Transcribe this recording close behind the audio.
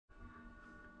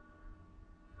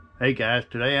Hey guys,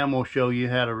 today I'm going to show you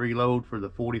how to reload for the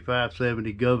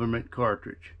 4570 government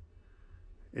cartridge.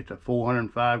 It's a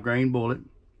 405 grain bullet.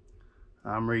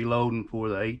 I'm reloading for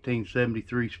the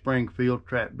 1873 Springfield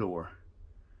trapdoor.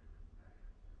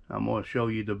 I'm going to show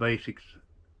you the basics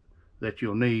that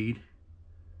you'll need.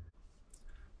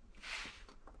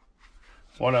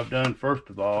 What I've done first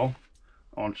of all,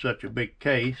 on such a big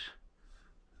case,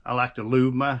 I like to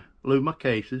lube my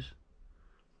cases.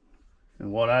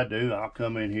 And what I do, I'll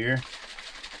come in here,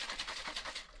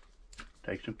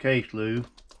 take some case lube,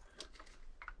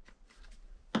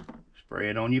 spray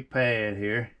it on your pad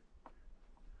here,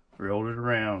 roll it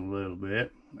around a little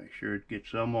bit, make sure it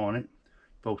gets some on it.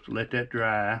 Supposed to let that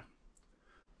dry.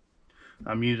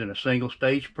 I'm using a single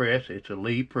stage press. It's a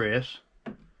Lee press.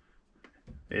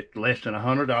 It's less than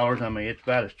 $100. I mean, it's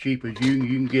about as cheap as you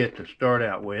can get to start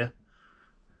out with.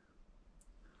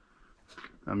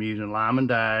 I'm using Lyman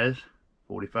dies.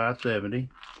 4570.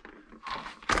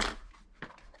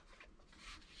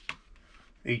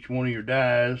 Each one of your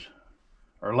dies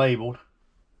are labeled.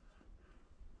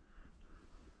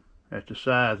 That's the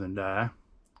sizing die.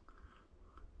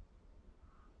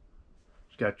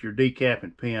 It's got your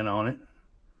decapping pin on it.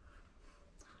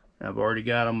 I've already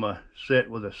got them set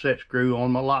with a set screw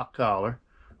on my lock collar.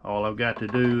 All I've got to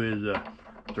do is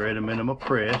thread them into my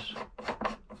press.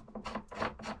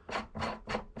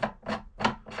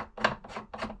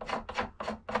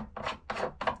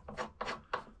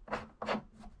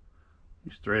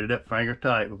 Just thread it up finger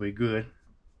tight will be good.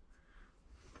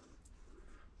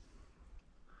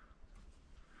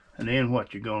 And then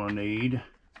what you're going to need,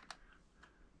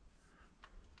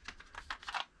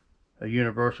 a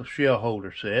universal shell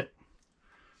holder set.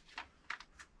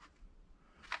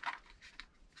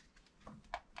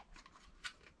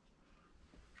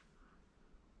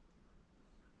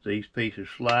 These pieces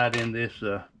slide in this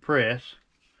press.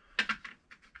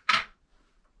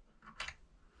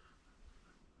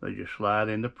 They just slide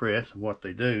in the press, and what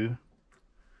they do,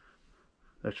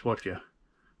 that's what you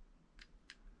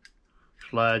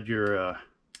slide your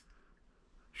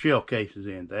shell cases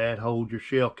in. That holds your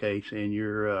shell case in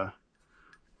your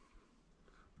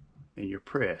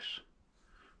press.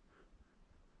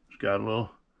 It's got a little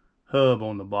hub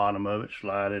on the bottom of it.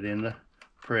 Slide it in the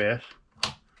press,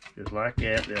 just like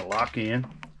that. They'll lock in.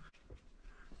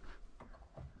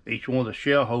 Each one of the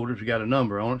shell holders has got a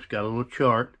number on it. It's got a little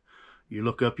chart. You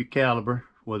look up your caliber,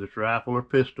 whether it's rifle or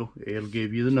pistol, it'll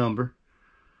give you the number.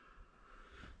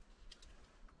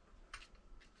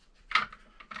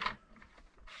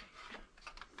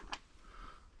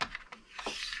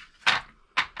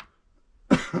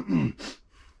 I've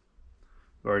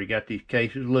already got these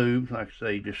cases lubed. Like I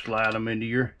say, just slide them into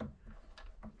your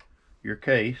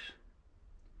case,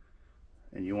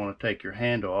 and you want to take your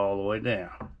handle all the way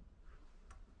down.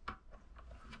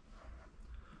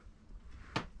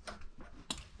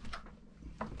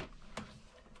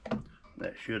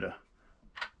 That should have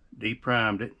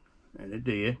deprimed it, and it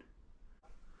did.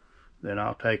 Then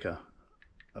I'll take a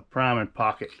priming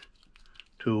pocket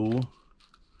tool,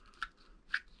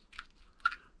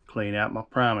 clean out my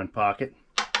priming pocket.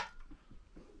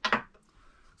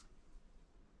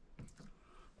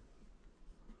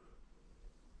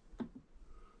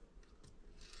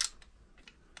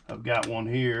 I've got one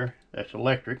here that's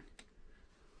electric.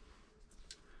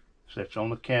 Sits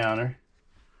on the counter.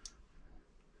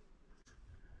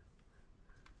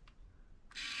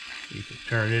 You can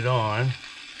turn it on.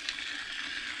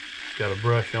 It's got a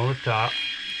brush on the top.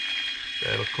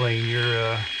 That'll clean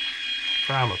your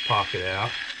primer pocket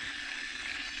out.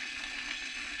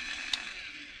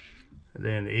 And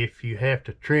then if you have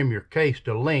to trim your case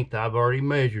to length, I've already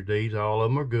measured these. All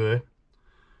of them are good.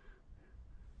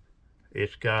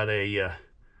 It's got a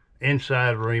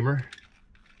inside reamer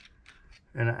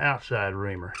and an outside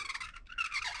reamer.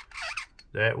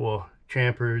 That will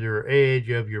chamfer your edge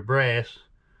of your brass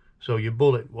so your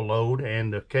bullet will load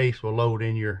and the case will load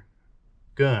in your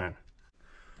gun.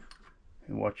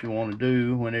 And what you want to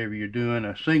do whenever you're doing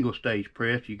a single stage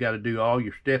press, you got to do all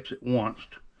your steps at once.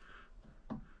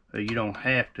 So you don't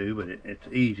have to, but it's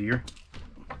easier.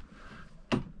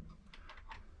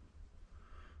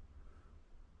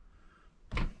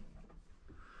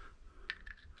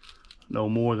 No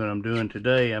more than I'm doing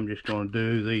today. I'm just going to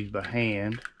do these by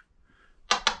hand.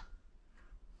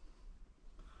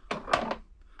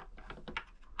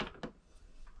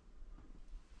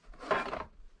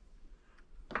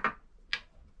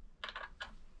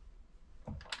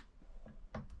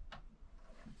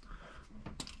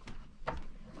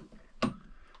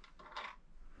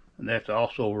 And that's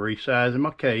also resizing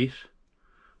my case.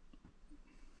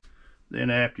 Then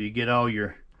after you get all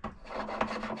your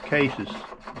cases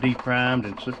deprimed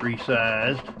and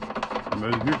resized.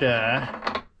 Remove your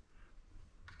die.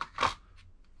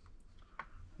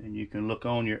 And you can look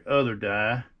on your other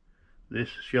die. This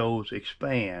shows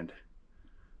expand.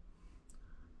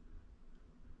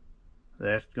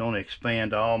 That's going to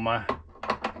expand all my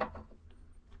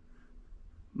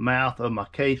mouth of my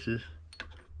cases,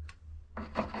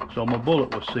 so my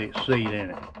bullet will seat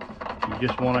in it. You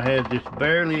just want to have this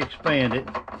barely expanded.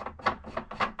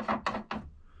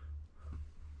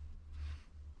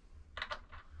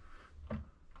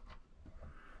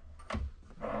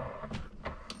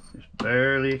 Just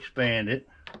barely expand it.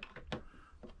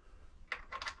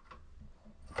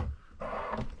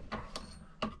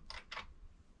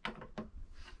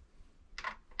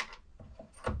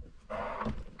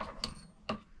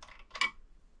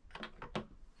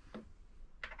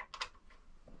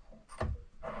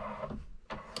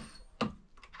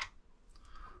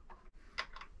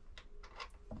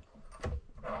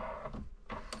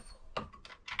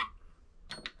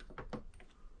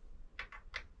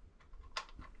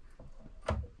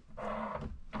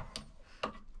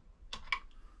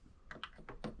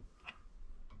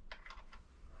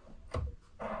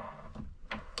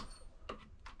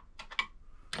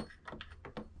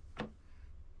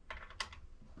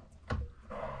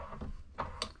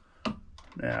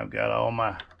 Now I've got all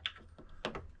my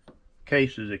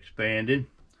cases expanded.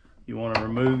 You want to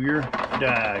remove your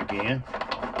die again.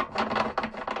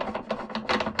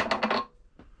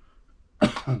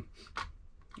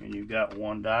 And you've got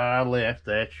one die left.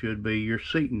 That should be your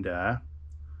seating die.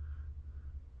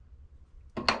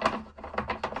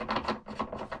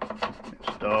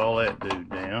 Install that dude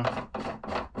down.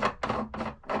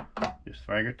 Just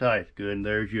finger tight, good. And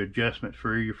there's your adjustment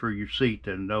for your seat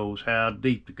that knows how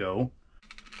deep to go.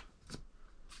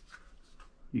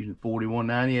 Using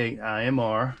 4198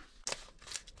 IMR.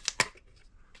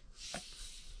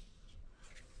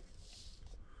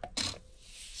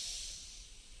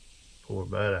 Pour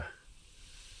about a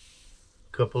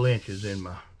couple inches in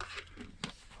my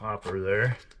hopper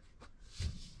there.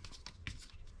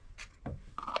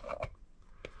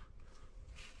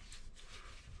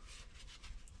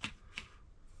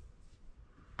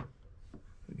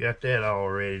 We got that all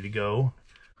ready to go.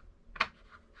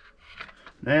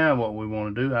 Now what we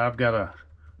want to do, I've got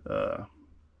a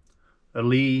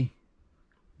Lee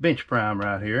bench prime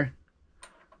right here.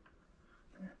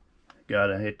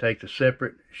 It takes a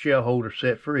separate shell holder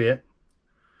set for it.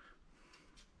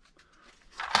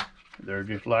 They're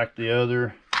just like the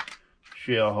other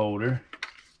shell holder.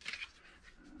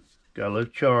 Got a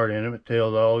little chart in it that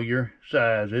tells all your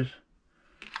sizes.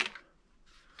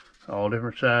 All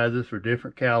different sizes for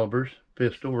different calibers,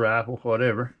 pistol, rifle,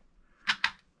 whatever.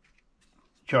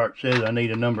 Chart says I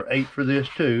need a number 8 for this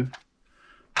too,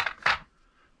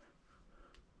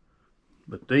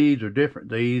 but these are different.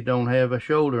 These don't have a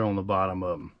shoulder on the bottom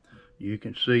of them. You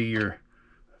can see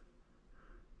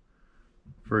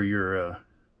for your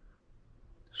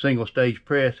single stage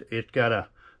press, it's got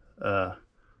a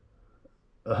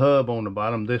hub on the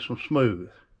bottom. This one's smooth.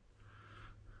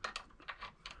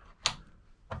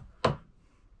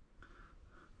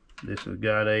 This has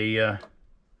got a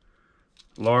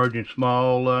large and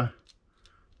small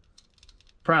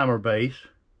primer base.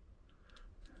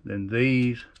 Then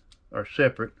these are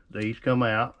separate. These come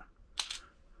out.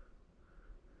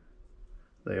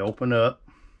 They open up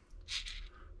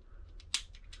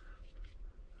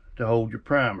to hold your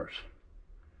primers.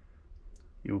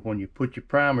 When you put your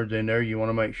primers in there, you want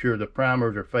to make sure the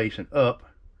primers are facing up.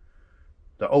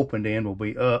 The opened end will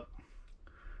be up,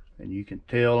 and you can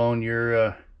tell on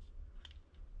your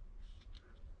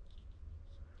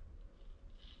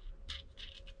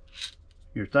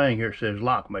thing here, it says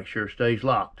lock. Make sure it stays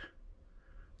locked,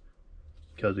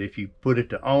 because if you put it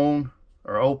to on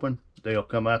or open, they'll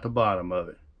come out the bottom of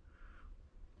it.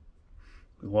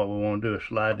 What we want to do is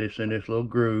slide this in this little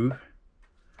groove,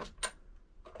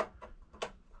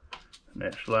 and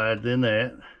that slides in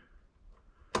that.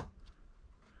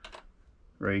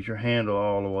 Raise your handle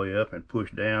all the way up and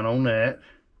push down on that.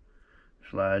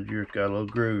 Slide it's got a little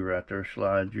groove right there.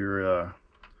 Slide your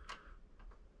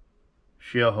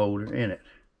shell holder in it.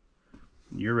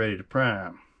 You're ready to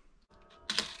prime.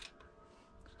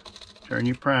 Turn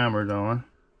your primers on.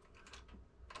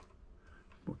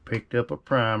 We picked up a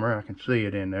primer. I can see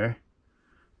it in there.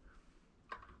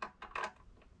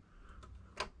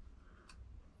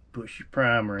 Push your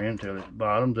primer in until it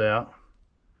bottoms out.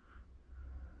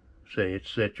 Say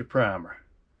it's set your primer.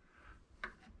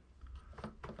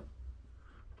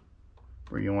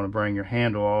 Where you want to bring your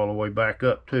handle all the way back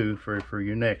up too for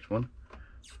your next one.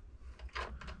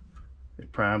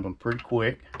 It primes them pretty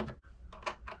quick.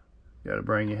 Got to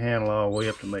bring your handle all the way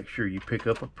up to make sure you pick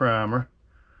up a primer.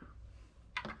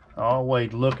 I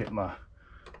always look at my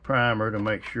primer to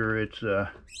make sure it's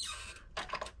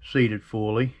seated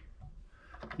fully.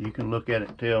 You can look at it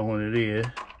and tell when it is.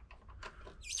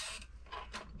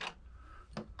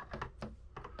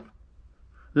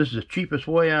 This is the cheapest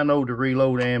way I know to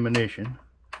reload ammunition.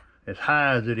 As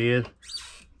high as it is,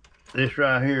 this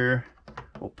right here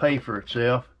will pay for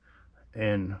itself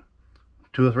in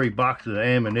 2 or 3 boxes of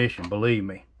ammunition, believe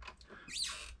me.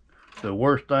 The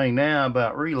worst thing now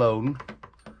about reloading,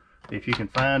 if you can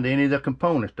find any of the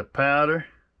components, the powder,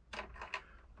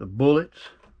 the bullets,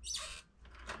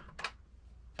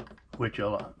 which a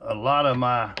lot of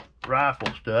my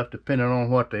rifle stuff, depending on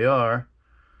what they are,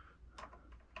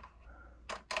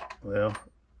 well,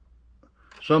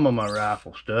 some of my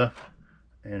rifle stuff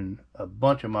and a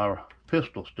bunch of my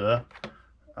pistol stuff,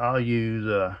 I'll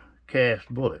use cast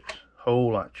bullets, a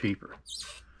whole lot cheaper.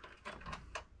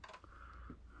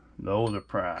 Those are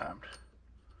primed.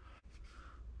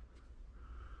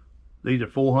 These are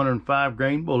 405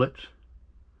 grain bullets.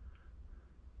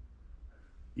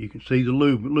 You can see the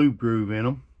lube groove in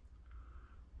them.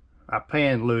 I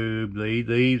pan lube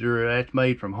these. That's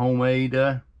made from homemade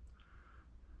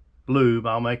lube.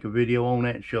 I'll make a video on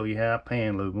that and show you how I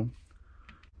pan lube them.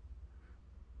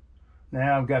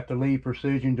 Now I've got the Lee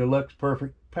Precision Deluxe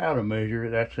Perfect powder measure.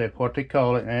 That's what they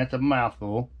call it, and that's a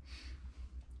mouthful.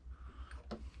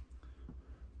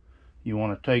 You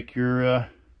want to take your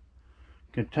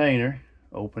container,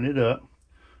 open it up.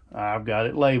 I've got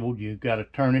it labeled. You've got to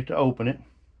turn it to open it.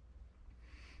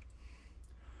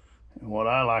 And what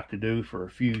I like to do for a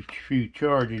few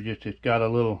charges, it's got a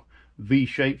little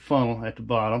V-shaped funnel at the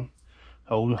bottom.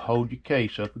 Hold your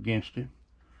case up against it.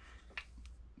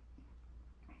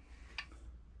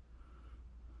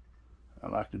 I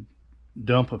like to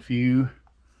dump a few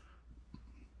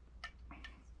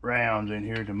rounds in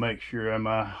here to make sure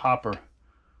my hopper,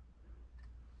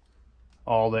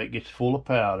 all that gets full of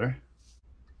powder.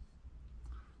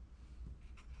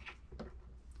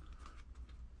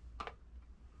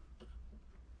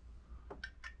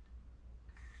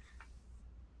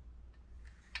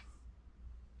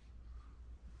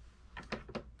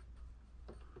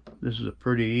 This is a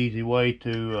pretty easy way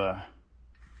to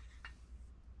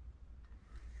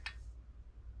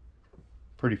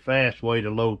pretty fast way to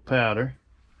load powder.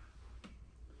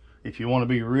 If you want to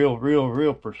be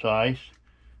real precise,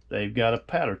 they've got a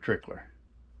powder trickler.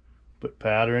 Put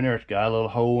powder in there. It's got a little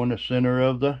hole in the center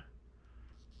of the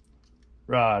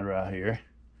rod right here.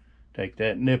 Take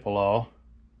that nipple off.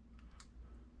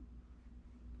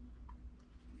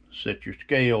 Set your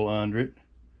scale under it.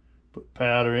 Put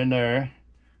powder in there.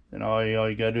 Then all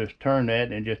you gotta do is turn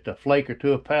that, and just a flake or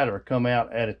two of powder will come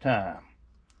out at a time.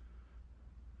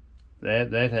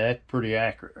 That's pretty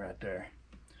accurate right there.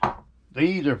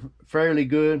 These are fairly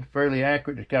good, fairly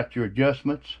accurate. It's got your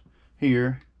adjustments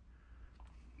here.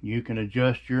 You can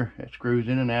adjust it screws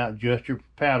in and out, adjust your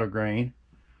powder grain.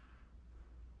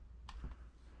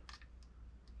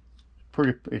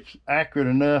 It's accurate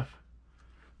enough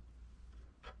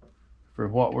for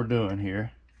what we're doing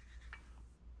here.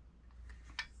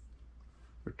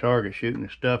 For target shooting and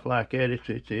stuff like that,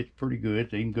 it's pretty good.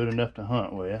 It's even good enough to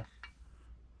hunt with.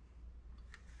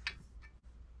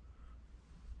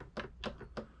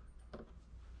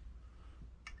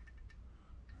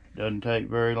 Doesn't take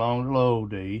very long to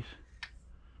load these.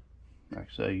 Like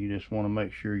I say, you just want to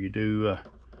make sure you do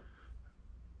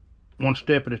one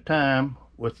step at a time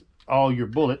with all your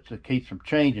bullets. That keeps from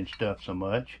changing stuff so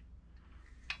much.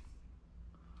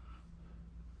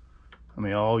 I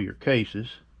mean, all your cases.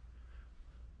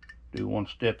 Do one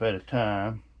step at a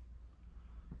time.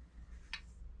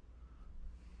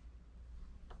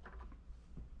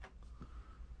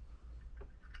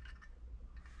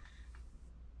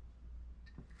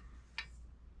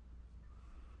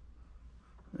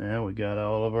 Now we got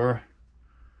all of our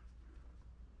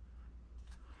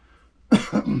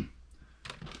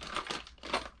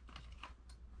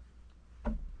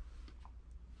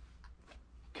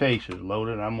cases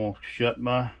loaded. I'm going to shut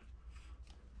my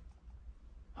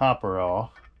hopper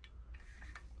off.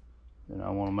 And I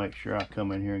want to make sure I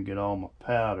come in here and get all my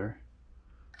powder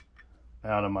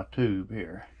out of my tube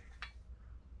here.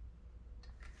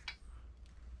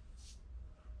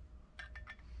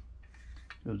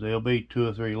 Because there'll be 2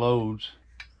 or 3 loads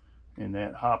in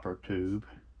that hopper tube.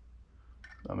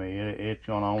 I mean, it's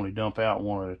going to only dump out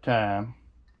one at a time.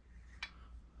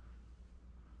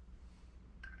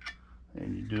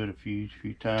 And you do it a few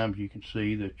times, you can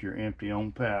see that you're empty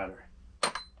on powder.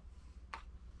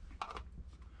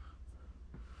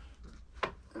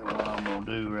 And what I'm going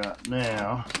to do right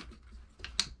now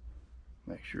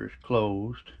Make sure it's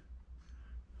closed.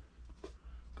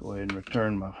 Go ahead and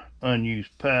return my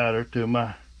unused powder to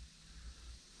my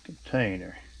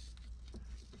container.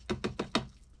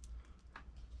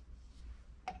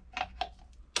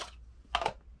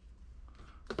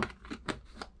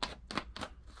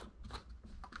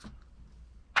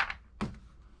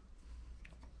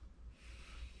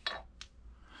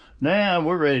 Now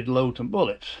we're ready to load some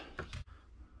bullets.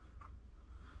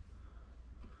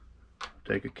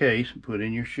 Take a case and put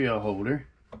in your shell holder.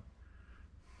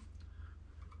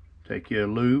 Take your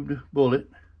lubed bullet.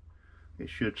 It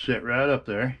should sit right up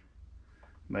there.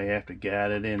 May have to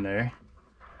guide it in there.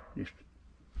 Just,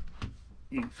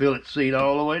 you can feel it seat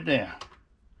all the way down.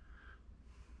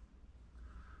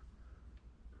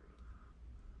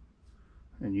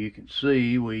 And you can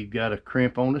see we've got a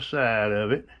crimp on the side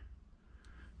of it.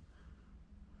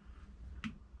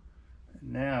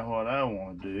 Now what I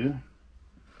want to do,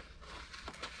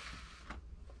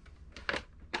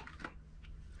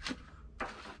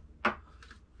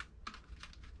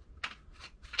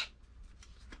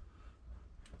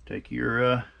 take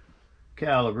your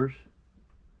calibers.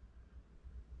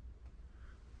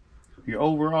 Your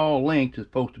overall length is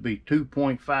supposed to be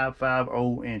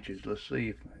 2.550 inches. Let's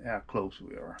see how close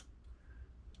we are.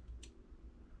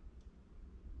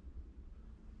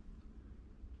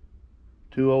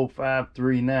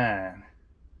 .20539.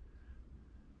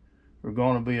 We're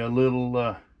going to be a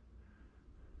little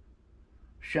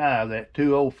shy of that.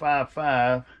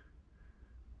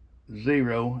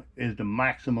 20550 is the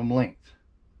maximum length.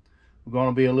 We're going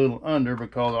to be a little under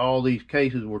because all these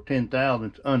cases were 10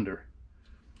 thousandths under.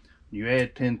 You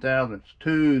add 10 thousandths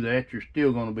to that, you're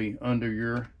still going to be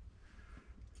under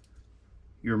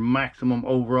your maximum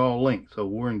overall length. So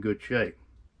we're in good shape.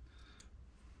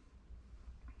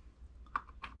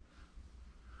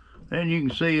 And you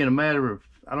can see in a matter of,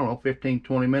 I don't know,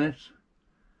 15-20 minutes,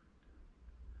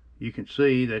 you can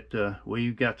see that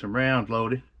we've got some rounds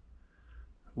loaded.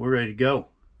 We're ready to go.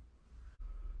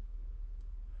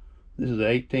 This is a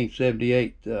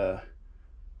 1878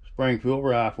 Springfield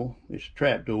rifle. It's a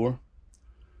trapdoor,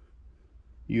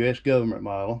 U.S. government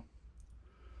model.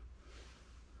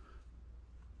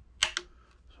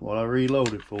 That's what I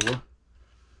reloaded for.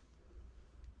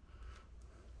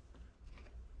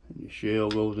 And your shell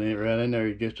goes in right in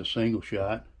there. Just a single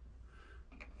shot.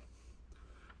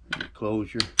 And you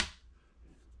close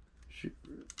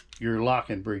your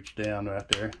locking breech down right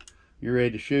there. You're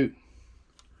ready to shoot.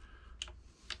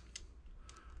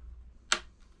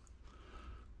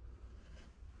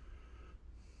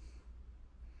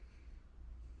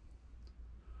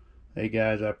 Hey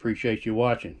guys, I appreciate you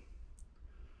watching.